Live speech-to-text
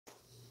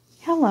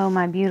Hello,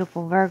 my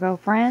beautiful Virgo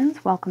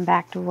friends. Welcome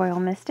back to Royal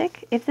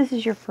Mystic. If this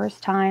is your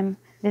first time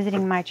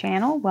visiting my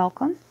channel,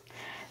 welcome.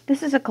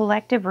 This is a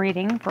collective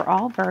reading for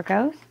all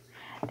Virgos.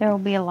 There will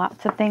be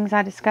lots of things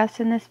I discuss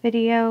in this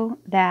video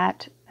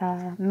that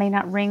may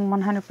not ring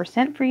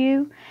 100% for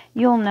you.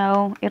 You'll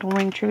know it'll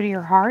ring true to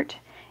your heart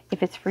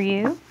if it's for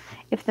you.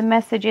 If the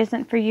message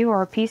isn't for you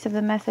or a piece of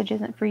the message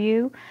isn't for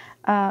you,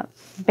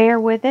 bear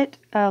with it.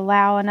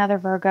 Allow another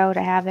Virgo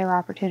to have their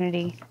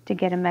opportunity to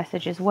get a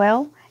message as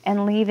well,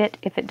 and leave it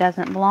if it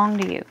doesn't belong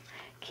to you.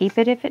 Keep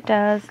it if it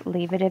does,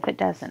 leave it if it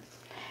doesn't.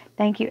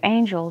 Thank you,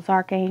 angels,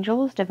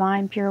 archangels,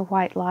 divine pure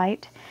white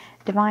light,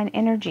 divine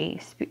energy,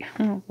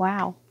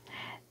 wow,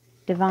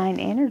 divine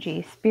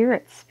energy,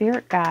 spirits,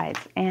 spirit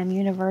guides, and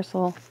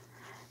universal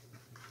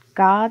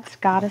gods,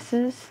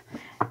 goddesses,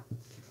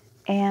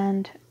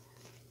 and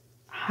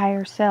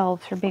higher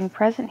selves for being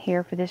present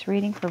here for this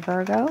reading for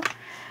Virgo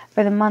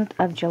for the month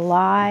of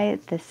July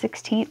the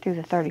 16th through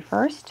the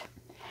 31st,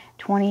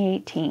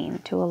 2018,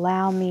 to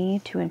allow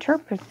me to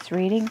interpret this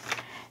reading,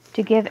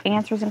 to give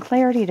answers and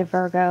clarity to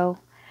Virgo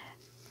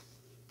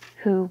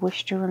who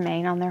wish to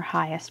remain on their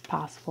highest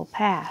possible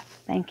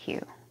path. Thank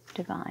you,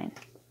 Divine.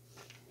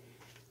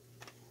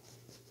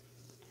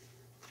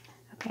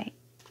 Okay,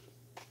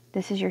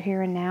 this is your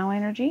here and now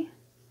energy.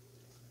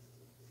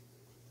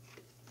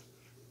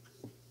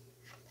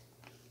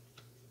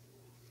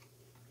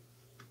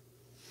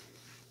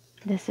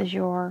 This is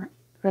your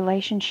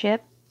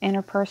relationship,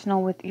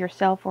 interpersonal with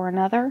yourself or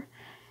another,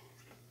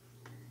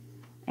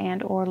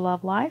 and or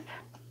love life.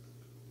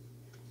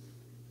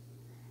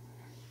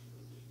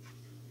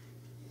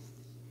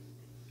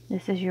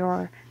 This is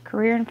your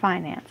career and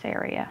finance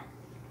area.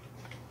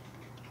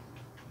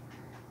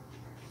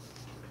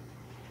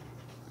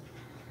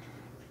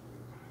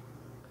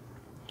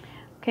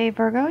 Okay,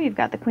 Virgo, you've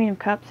got the Queen of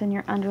Cups in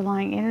your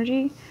underlying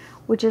energy,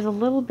 which is a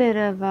little bit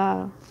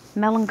of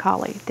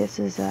melancholy. This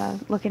is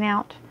looking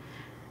out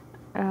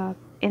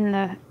in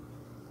the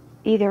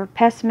either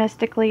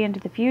pessimistically into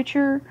the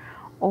future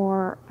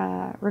or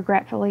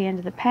regretfully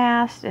into the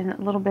past, and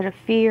a little bit of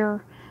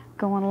fear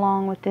going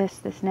along with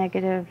this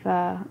negative.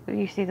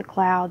 You see the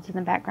clouds in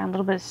the background, a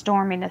little bit of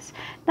storminess.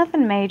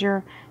 Nothing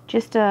major,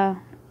 just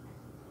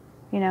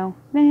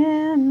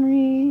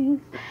memories.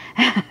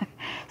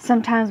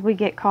 Sometimes we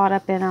get caught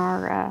up in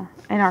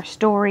our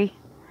story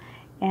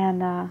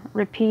and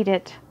repeat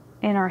it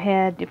in our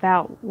head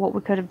about what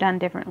we could have done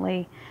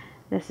differently.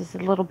 This is a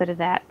little bit of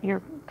that.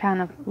 You're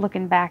kind of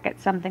looking back at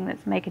something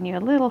that's making you a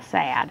little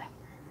sad.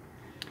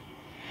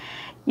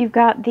 You've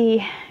got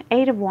the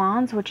Eight of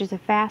Wands, which is a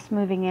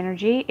fast-moving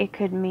energy. It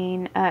could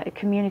mean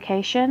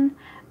communication,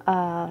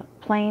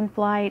 plane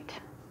flight,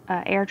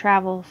 air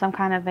travel, some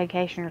kind of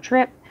vacation or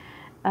trip.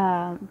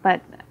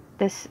 But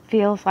this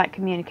feels like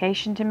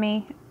communication to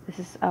me. This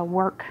is a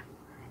work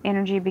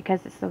energy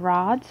because it's the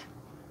rods.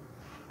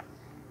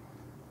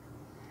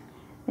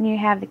 Then you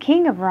have the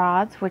King of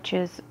Rods, which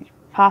is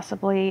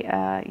possibly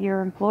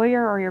your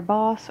employer or your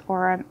boss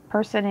or a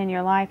person in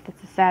your life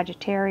that's a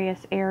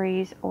Sagittarius,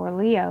 Aries, or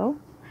Leo.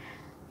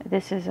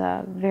 This is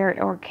a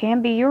or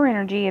can be your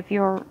energy if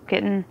you're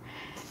getting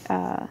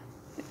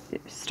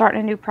starting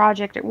a new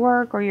project at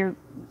work, or you're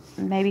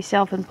maybe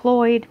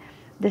self-employed.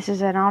 This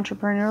is an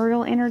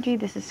entrepreneurial energy.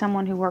 This is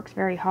someone who works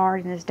very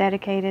hard and is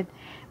dedicated,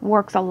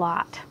 works a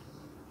lot.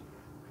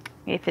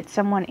 If it's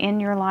someone in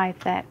your life,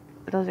 that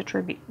those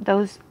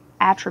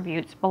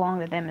attributes belong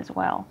to them as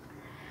well.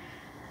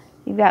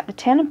 You've got the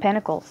Ten of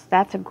Pentacles.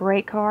 That's a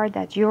great card.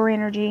 That's your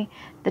energy.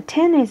 The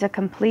 10 is a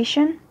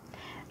completion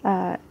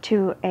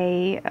to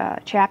a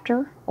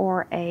chapter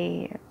or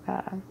a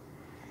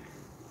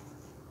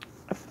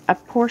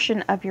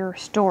portion of your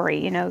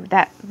story. You know,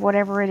 that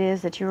whatever it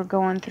is that you're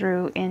going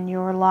through in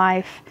your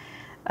life,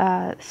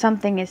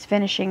 something is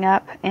finishing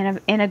up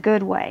in a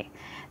good way.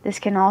 This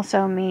can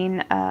also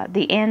mean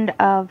the end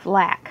of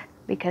lack,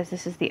 because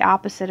this is the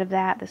opposite of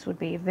that. This would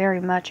be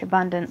very much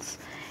abundance,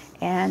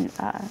 and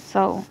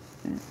so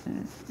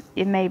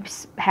it may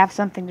have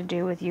something to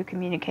do with you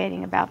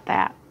communicating about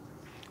that.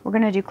 We're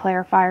going to do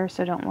clarifiers,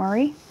 so don't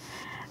worry.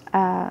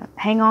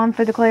 Hang on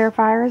for the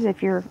clarifiers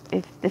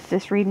if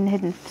this reading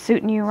isn't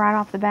suiting you right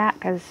off the bat,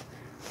 because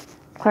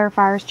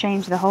clarifiers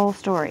change the whole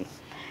story.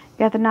 You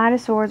got the Knight of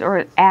Swords,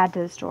 or add to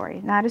the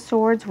story. Knight of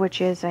Swords,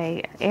 which is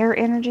a air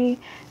energy.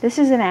 This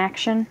is an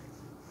action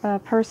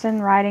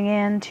person writing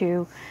in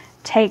to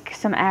take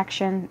some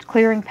action,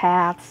 clearing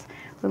paths,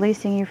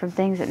 releasing you from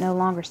things that no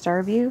longer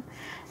serve you.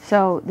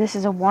 So this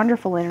is a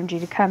wonderful energy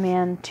to come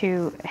in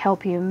to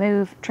help you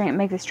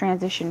make this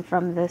transition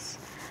from this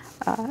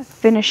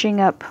finishing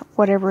up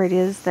whatever it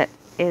is that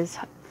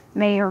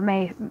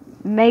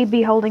may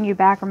be holding you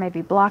back or may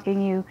be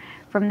blocking you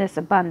from this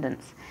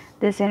abundance.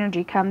 This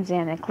energy comes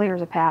in and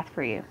clears a path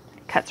for you.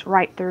 It cuts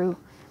right through,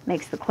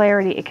 makes the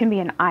clarity. It can be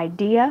an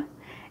idea.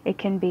 It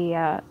can be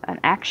an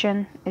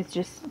action. It's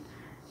just,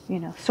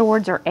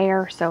 swords are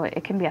air, so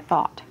it can be a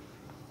thought.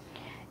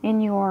 In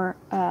your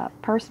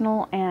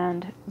personal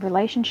and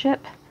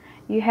relationship,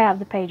 you have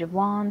the Page of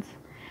Wands.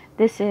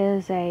 This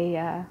is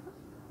a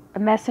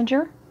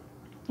messenger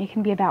It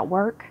can be about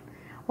work,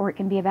 or it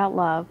can be about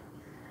love.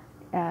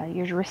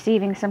 You're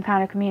receiving some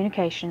kind of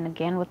communication,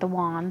 again with the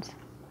wands.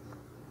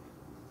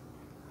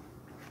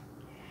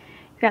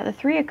 You've got the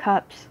Three of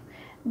Cups.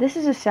 This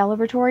is a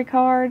celebratory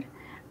card.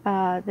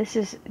 This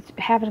is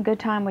having a good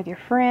time with your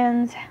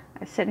friends,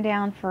 sitting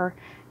down for,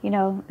 you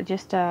know,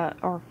 just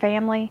or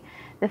family.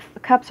 The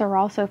cups are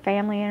also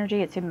family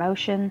energy. It's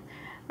emotion.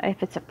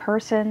 If it's a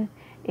person,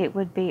 it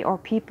would be, or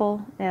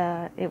people,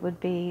 it would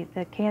be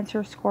the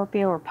Cancer,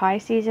 Scorpio, or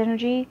Pisces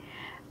energy.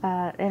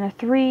 And a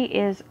 3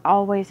 is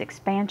always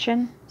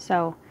expansion,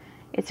 so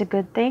it's a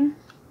good thing.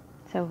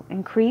 So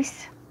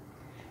increase.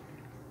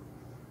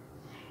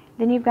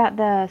 Then you've got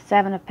the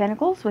Seven of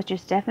Pentacles, which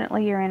is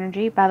definitely your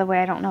energy. By the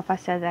way, I don't know if I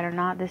said that or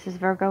not. This is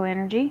Virgo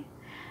energy.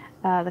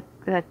 The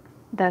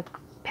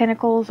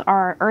Pentacles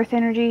are earth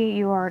energy.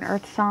 You are an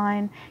earth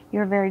sign.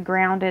 You're very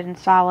grounded and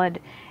solid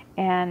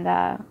and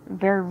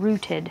very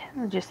rooted,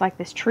 just like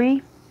this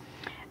tree.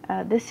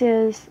 This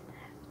is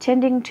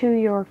tending to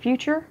your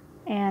future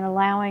and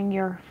allowing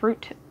your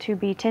fruit to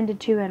be tended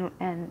to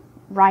and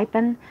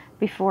ripen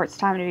before it's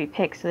time to be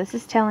picked. So this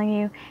is telling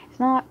you it's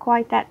not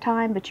quite that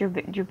time, but you're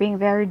being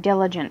very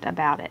diligent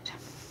about it.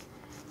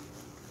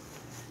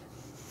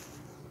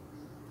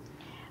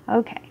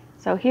 Okay,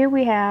 so here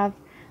we have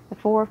the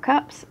Four of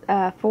Cups.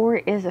 4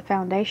 is a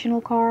foundational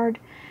card,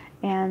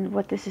 and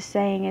what this is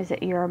saying is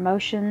that your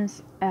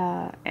emotions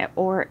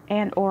or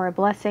a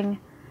blessing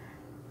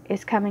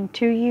is coming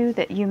to you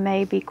that you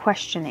may be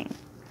questioning.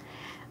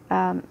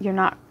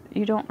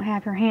 You don't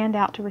have your hand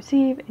out to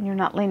receive, and you're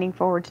not leaning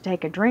forward to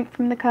take a drink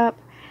from the cup.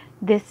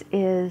 This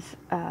is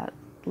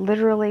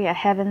literally a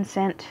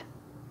heaven-sent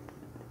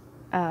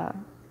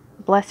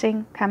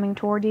blessing coming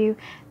toward you,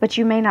 but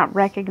you may not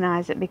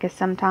recognize it because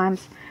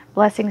sometimes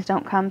blessings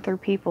don't come through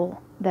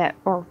people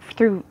or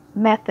through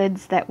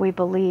methods that we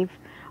believe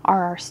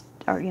are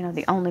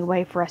the only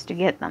way for us to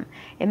get them.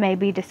 It may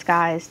be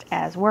disguised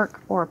as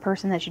work or a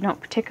person that you don't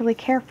particularly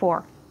care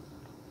for.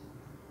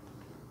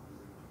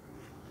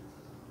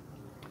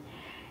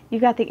 You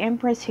got the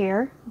Empress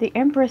here. The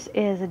Empress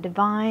is a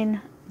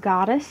divine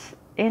goddess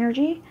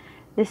energy.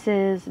 This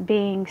is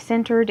being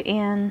centered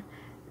in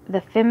the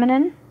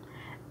feminine.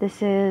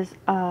 This is,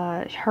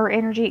 her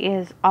energy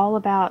is all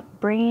about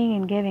bringing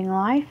and giving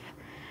life.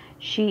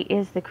 She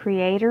is the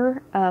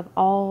creator of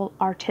all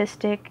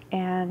artistic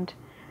and,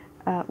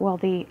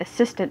 the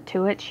assistant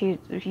to it.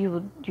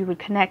 You would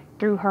connect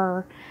through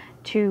her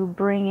to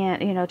bring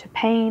in, to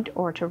paint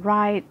or to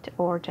write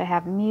or to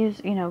have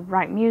music,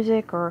 write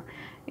music or,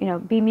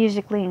 be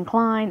musically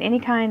inclined. Any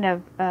kind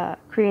of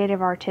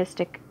creative,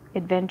 artistic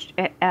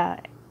adventure,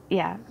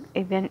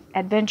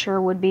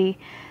 adventure would be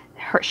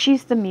her.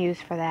 She's the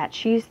muse for that.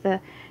 She's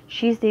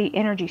the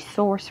energy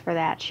source for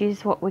that.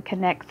 She's what we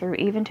connect through.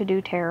 Even to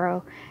do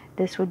tarot,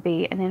 this would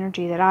be an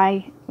energy that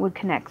I would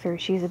connect through.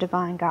 She's a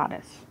divine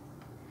goddess.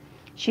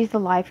 She's the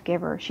life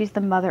giver. She's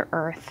the Mother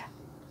Earth.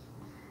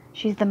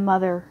 She's the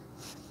mother,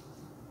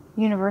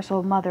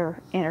 universal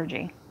mother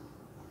energy.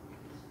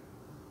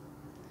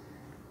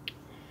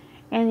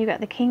 And you got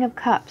the King of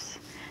Cups.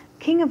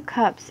 King of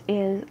Cups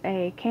is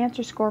a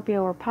Cancer,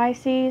 Scorpio, or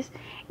Pisces.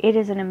 It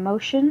is an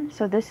emotion,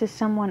 so this is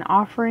someone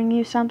offering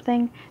you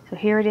something. So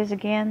here it is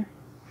again.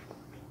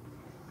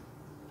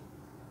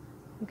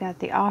 You got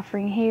the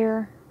offering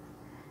here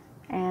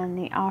and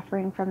the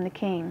offering from the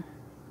King.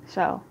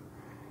 So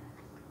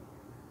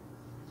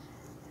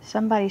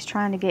somebody's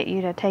trying to get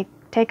you to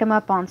take them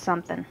up on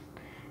something.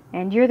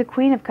 And you're the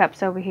Queen of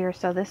Cups over here,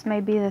 so this may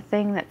be the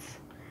thing that's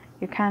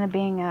you're kind of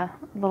being a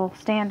little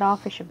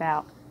standoffish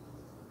about.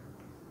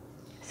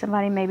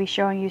 Somebody may be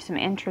showing you some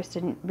interest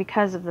in,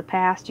 because of the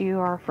past, you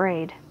are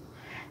afraid.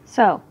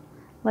 So,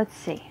 let's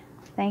see.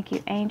 Thank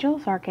you,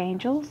 angels,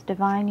 archangels,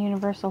 divine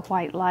universal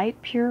white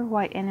light, pure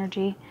white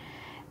energy.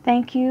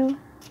 Thank you,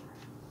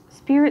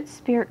 spirits,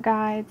 spirit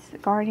guides,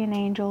 guardian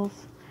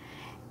angels,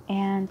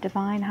 and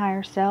divine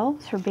higher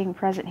selves for being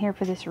present here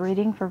for this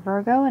reading for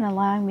Virgo and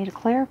allowing me to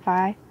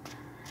clarify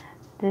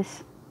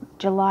this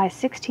July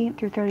 16th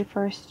through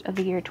 31st of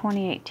the year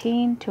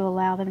 2018 to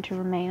allow them to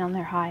remain on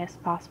their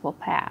highest possible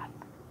path.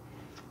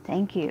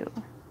 Thank you.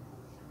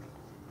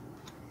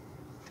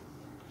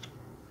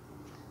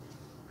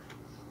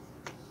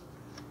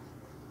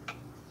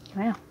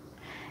 Well,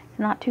 it's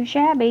not too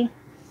shabby.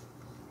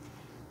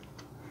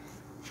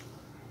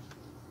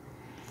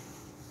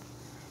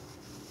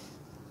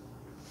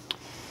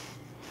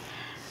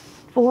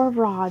 Four of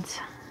Rods.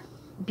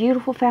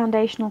 Beautiful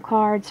foundational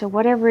card. So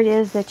whatever it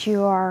is that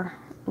you are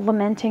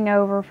lamenting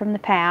over from the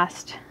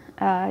past,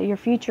 your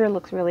future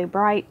looks really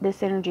bright.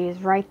 This energy is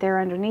right there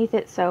underneath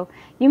it. So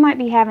you might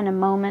be having a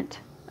moment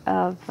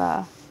of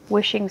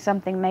wishing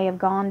something may have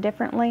gone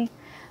differently,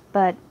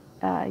 but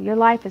your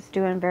life is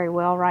doing very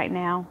well right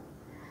now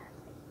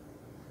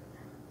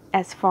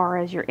as far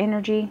as your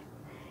energy,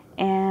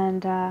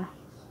 and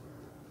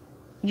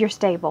you're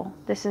stable.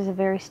 This is a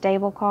very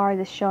stable card.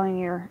 This is showing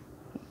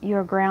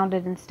you're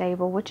grounded and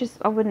stable, which is,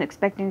 I wouldn't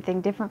expect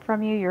anything different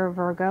from you. You're a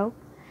Virgo.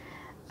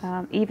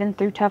 Even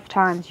through tough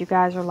times, you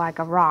guys are like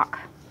a rock.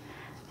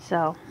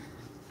 So,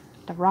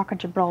 the Rock of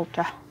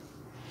Gibraltar.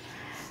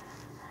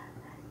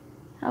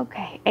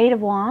 Okay, Eight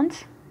of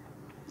Wands.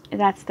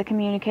 That's the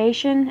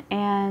communication,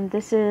 and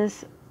this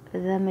is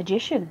the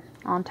Magician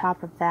on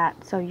top of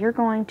that. So you're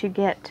going to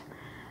get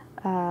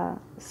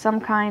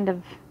some kind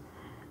of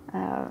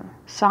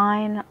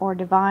sign or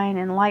divine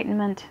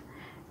enlightenment,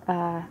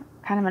 kind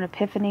of an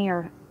epiphany,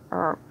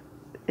 or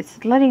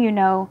it's letting you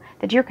know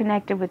that you're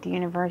connected with the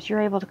universe,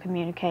 you're able to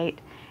communicate,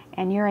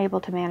 and you're able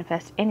to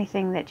manifest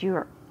anything that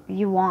you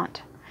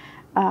want.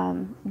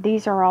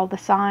 These are all the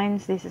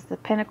signs. This is the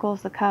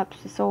Pentacles, the Cups,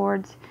 the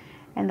Swords,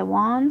 and the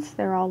Wands.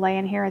 They're all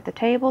laying here at the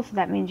table, so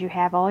that means you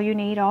have all you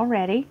need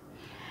already.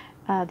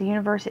 The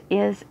universe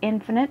is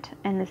infinite,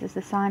 and this is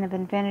the sign of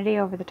infinity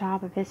over the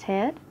top of his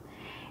head.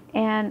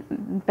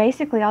 And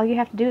basically all you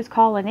have to do is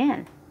call it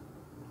in.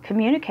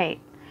 Communicate.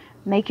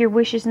 Make your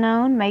wishes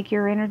known, make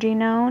your energy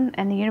known,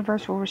 and the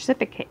universe will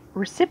reciprocate.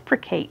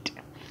 Reciprocate.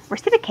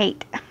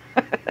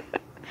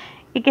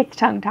 It gets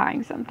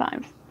tongue-tying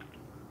sometimes.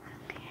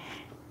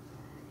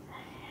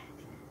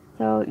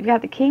 So you've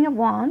got the King of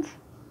Wands,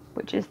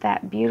 which is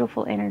that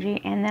beautiful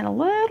energy, and then a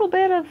little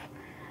bit of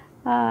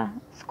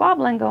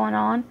squabbling going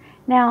on.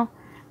 Now,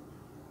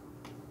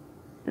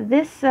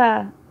 this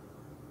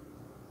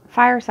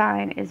fire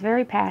sign is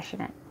very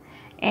passionate,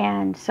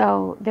 and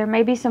so there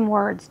may be some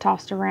words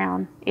tossed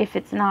around if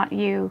it's not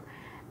you,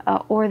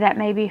 or that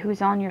may be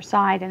who's on your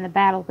side in the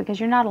battle, because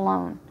you're not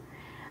alone.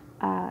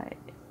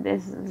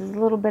 There's a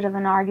little bit of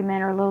an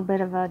argument, or a little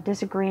bit of a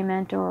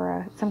disagreement,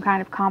 or some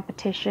kind of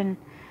competition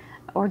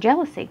or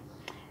jealousy.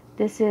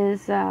 This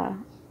is the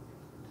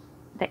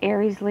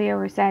Aries, Leo,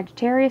 or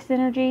Sagittarius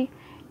energy,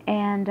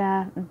 and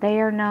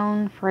they are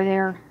known for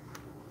their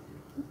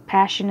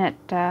passionate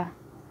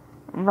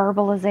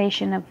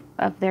verbalization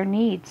of their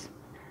needs.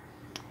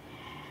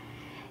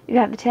 You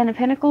got the Ten of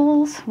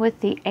Pentacles with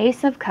the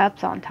Ace of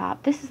Cups on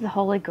top. This is the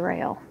Holy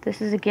Grail.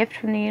 This is a gift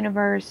from the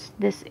universe.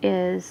 This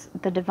is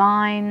the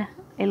divine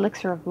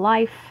elixir of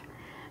life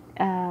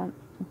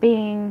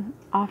being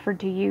offered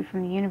to you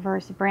from the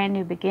universe. A brand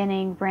new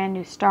beginning, brand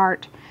new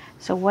start.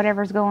 So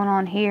whatever's going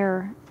on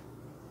here,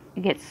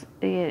 you get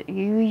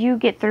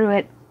through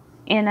it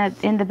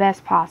in the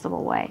best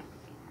possible way.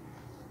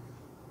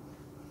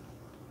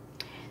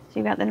 So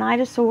you've got the Knight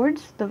of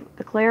Swords, the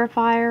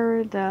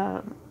clarifier,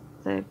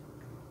 the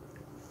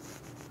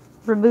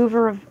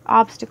remover of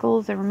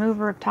obstacles, the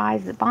remover of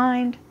ties that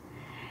bind,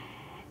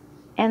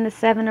 and the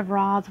Seven of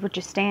Rods, which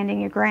is standing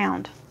your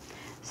ground.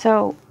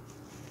 So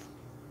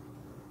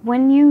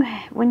when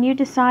you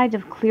decide to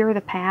clear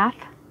the path,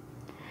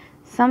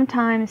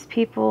 sometimes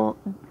people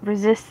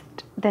resist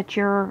that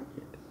you're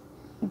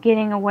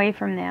getting away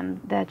from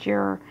them, that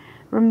you're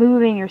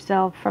removing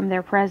yourself from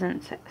their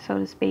presence, so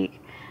to speak.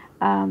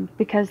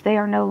 Because they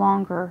are no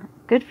longer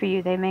good for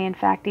you. They may in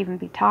fact even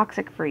be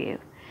toxic for you.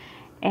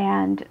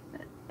 And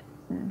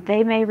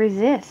they may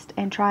resist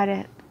and try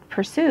to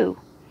pursue.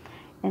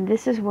 And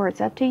this is where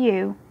it's up to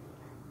you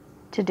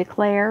to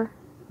declare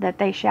that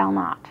they shall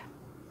not.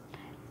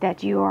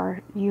 That you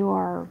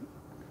are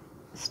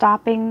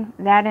stopping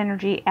that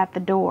energy at the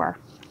door.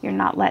 You're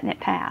not letting it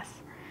pass.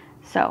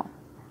 So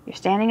you're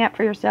standing up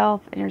for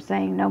yourself and you're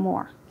saying no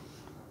more.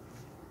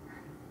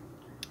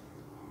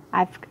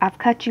 I've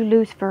cut you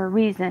loose for a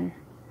reason.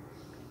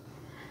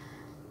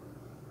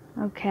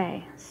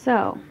 Okay,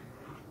 so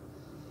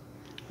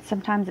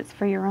sometimes it's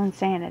for your own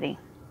sanity.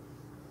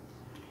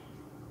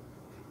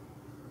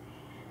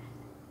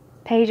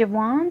 Page of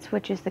Wands,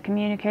 which is the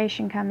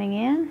communication coming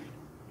in.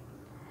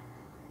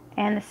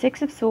 And the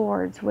Six of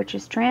Swords, which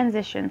is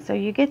transition. So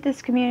you get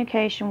this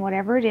communication,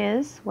 whatever it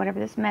is, whatever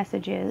this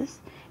message is.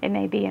 It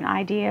may be an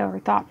idea or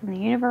thought from the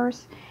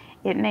universe.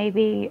 It may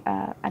be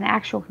an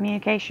actual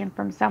communication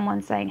from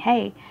someone saying,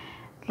 hey,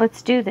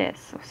 let's do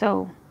this.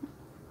 So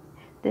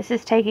this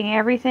is taking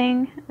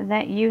everything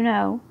that you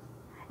know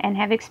and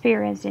have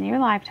experienced in your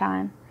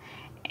lifetime.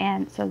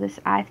 And so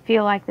I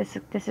feel like this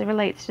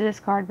relates to this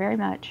card very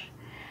much.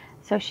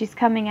 So she's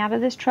coming out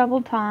of this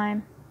troubled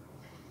time.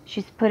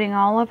 She's putting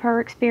all of her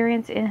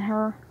experience in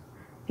her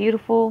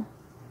beautiful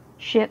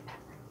ship,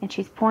 and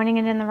she's pointing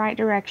it in the right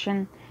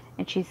direction,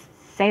 and she's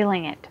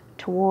sailing it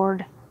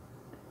toward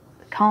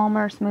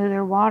calmer,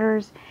 smoother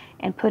waters,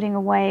 and putting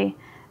away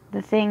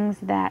the things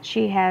that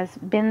she has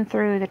been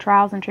through, the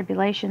trials and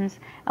tribulations,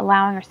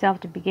 allowing herself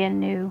to begin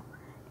new,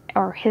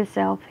 or his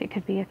self. It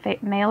could be a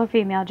male or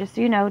female, just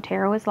so you know,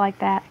 tarot is like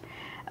that.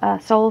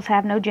 Souls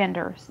have no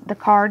genders. The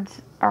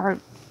cards are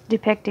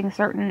depicting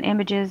certain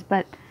images,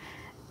 but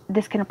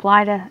this can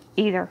apply to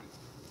either.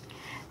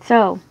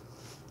 So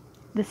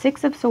the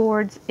Six of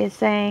Swords is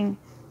saying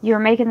you're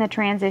making the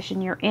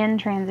transition, you're in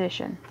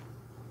transition.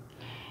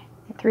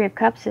 The Three of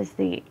Cups is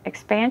the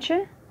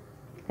expansion,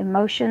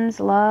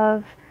 emotions,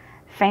 love,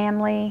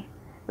 family,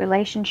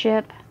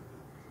 relationship.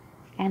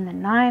 And the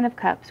Nine of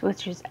Cups,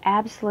 which is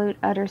absolute,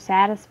 utter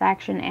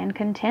satisfaction and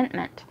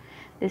contentment.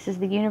 This is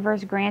the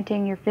universe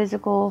granting your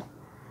physical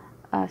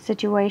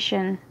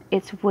situation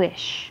its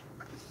wish.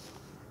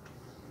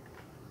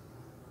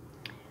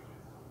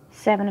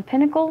 Seven of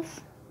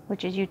Pentacles,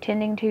 which is you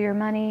tending to your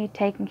money,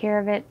 taking care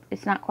of it.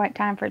 It's not quite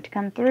time for it to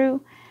come through.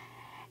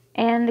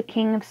 And the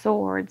King of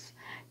Swords.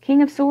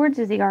 King of Swords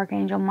is the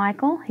Archangel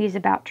Michael. He's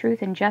about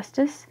truth and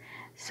justice.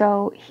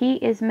 So he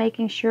is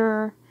making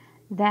sure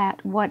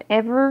that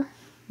whatever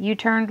you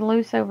turned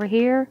loose over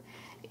here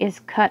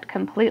is cut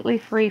completely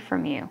free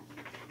from you,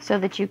 so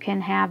that you can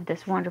have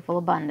this wonderful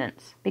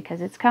abundance, because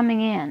it's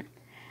coming in.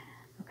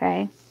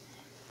 Okay?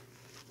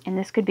 And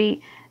this could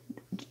be,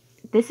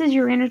 this is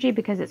your energy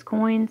because it's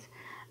coins,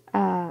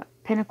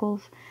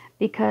 pentacles,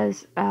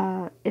 because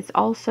it's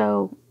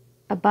also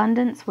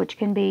abundance, which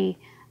can be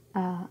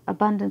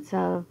abundance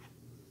of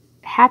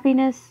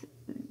happiness,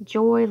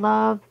 joy,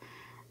 love,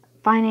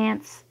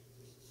 finance,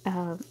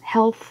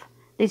 health.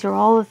 These are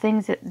all the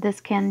things that this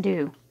can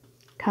do.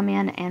 Come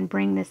in and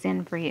bring this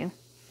in for you.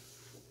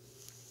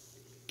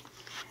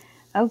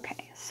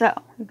 Okay, so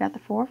we've got the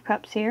Four of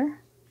Cups here,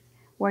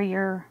 where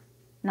you're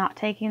not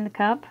taking the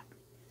cup,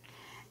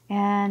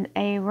 and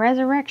a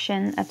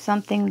resurrection of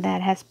something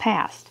that has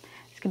passed.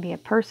 This could be a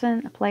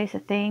person, a place, a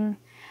thing.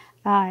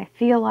 I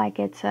feel like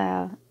it's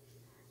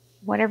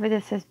whatever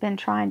this has been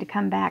trying to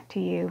come back to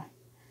you,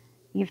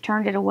 you've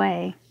turned it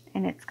away,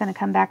 and it's going to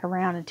come back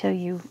around until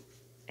you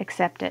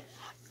accept it.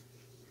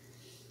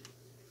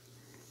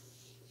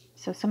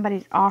 So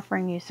somebody's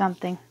offering you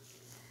something.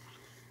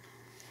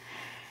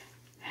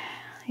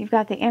 You've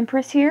got the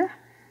Empress here,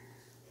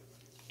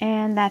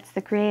 and that's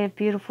the creative,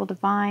 beautiful,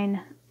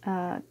 divine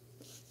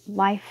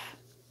life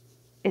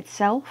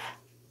itself.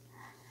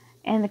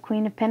 And the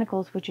Queen of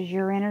Pentacles, which is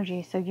your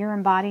energy. So you're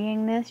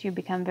embodying this. You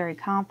become very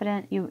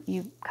confident.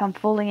 You come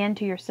fully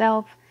into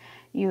yourself.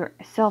 You're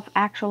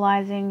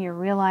self-actualizing. You're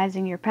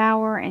realizing your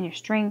power and your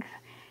strength.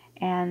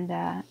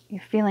 And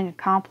you're feeling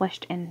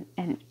accomplished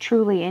and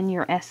truly in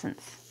your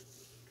essence.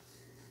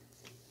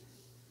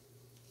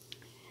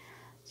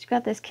 So you've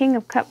got this King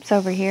of Cups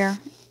over here.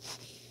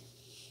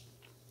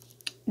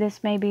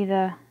 This may be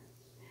the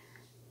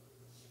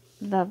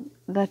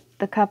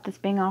cup that's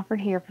being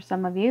offered here for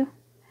some of you.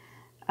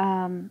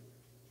 And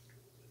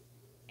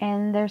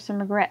there's some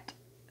regret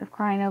of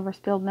crying over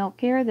spilled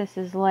milk here. This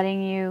is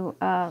letting you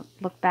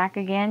look back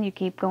again. You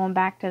keep going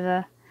back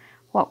to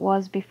what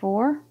was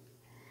before.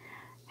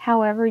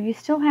 However, you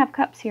still have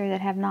cups here that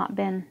have not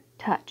been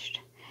touched.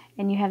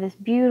 And you have this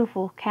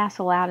beautiful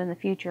castle out in the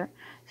future.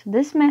 So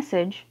this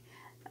message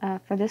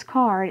for this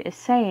card is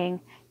saying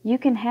you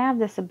can have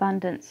this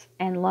abundance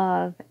and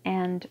love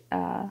and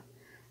a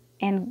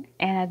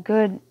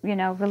good,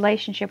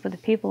 relationship with the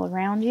people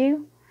around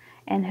you.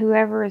 And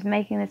whoever is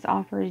making this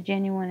offer is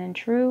genuine and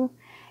true.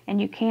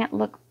 And you can't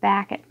look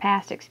back at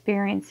past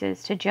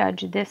experiences to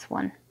judge this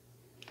one.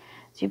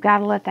 So you've got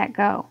to let that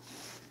go.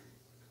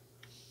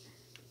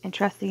 And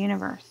trust the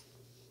universe.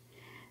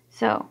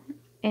 So,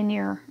 in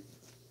your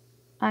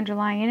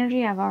underlying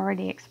energy, I've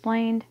already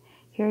explained.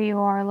 Here you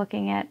are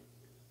looking at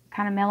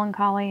kind of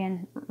melancholy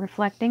and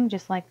reflecting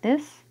just like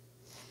this.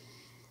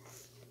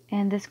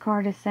 And this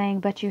card is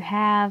saying, but you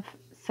have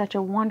such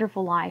a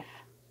wonderful life.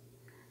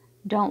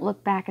 Don't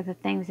look back at the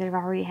things that have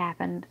already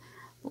happened.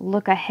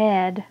 Look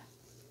ahead.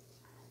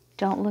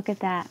 Don't look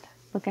at that.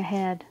 Look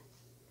ahead.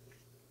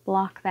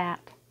 Block that.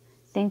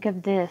 Think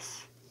of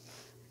this.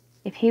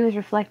 If he was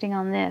reflecting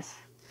on this,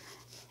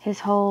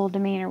 his whole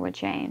demeanor would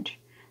change.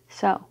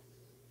 So,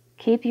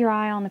 keep your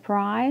eye on the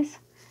prize.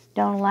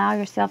 Don't allow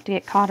yourself to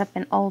get caught up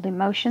in old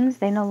emotions.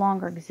 They no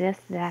longer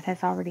exist. That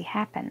has already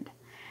happened.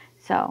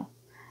 So,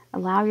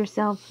 allow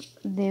yourself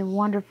the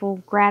wonderful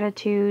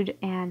gratitude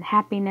and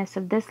happiness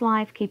of this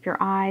life. Keep your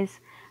eyes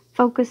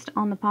focused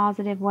on the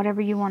positive.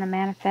 Whatever you want to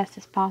manifest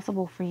is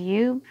possible for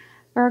you,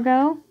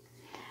 Virgo.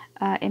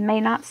 It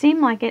may not seem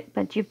like it,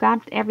 but you've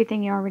got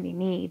everything you already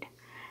need.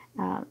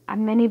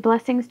 Many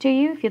blessings to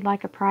you. If you'd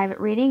like a private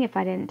reading, if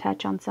I didn't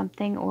touch on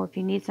something, or if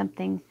you need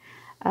something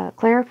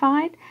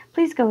clarified,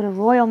 please go to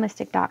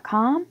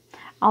royalmystic.com.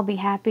 I'll be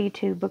happy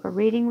to book a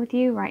reading with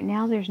you. Right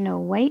now, there's no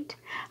wait.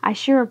 I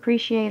sure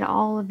appreciate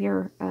all of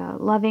your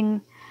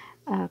loving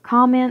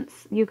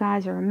comments. You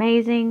guys are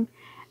amazing.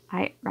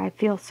 I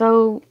feel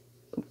so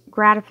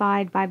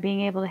gratified by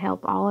being able to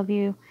help all of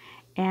you.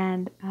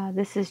 And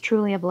this is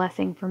truly a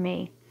blessing for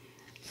me.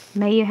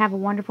 May you have a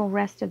wonderful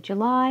rest of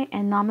July,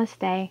 and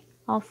namaste.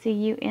 I'll see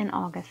you in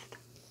August.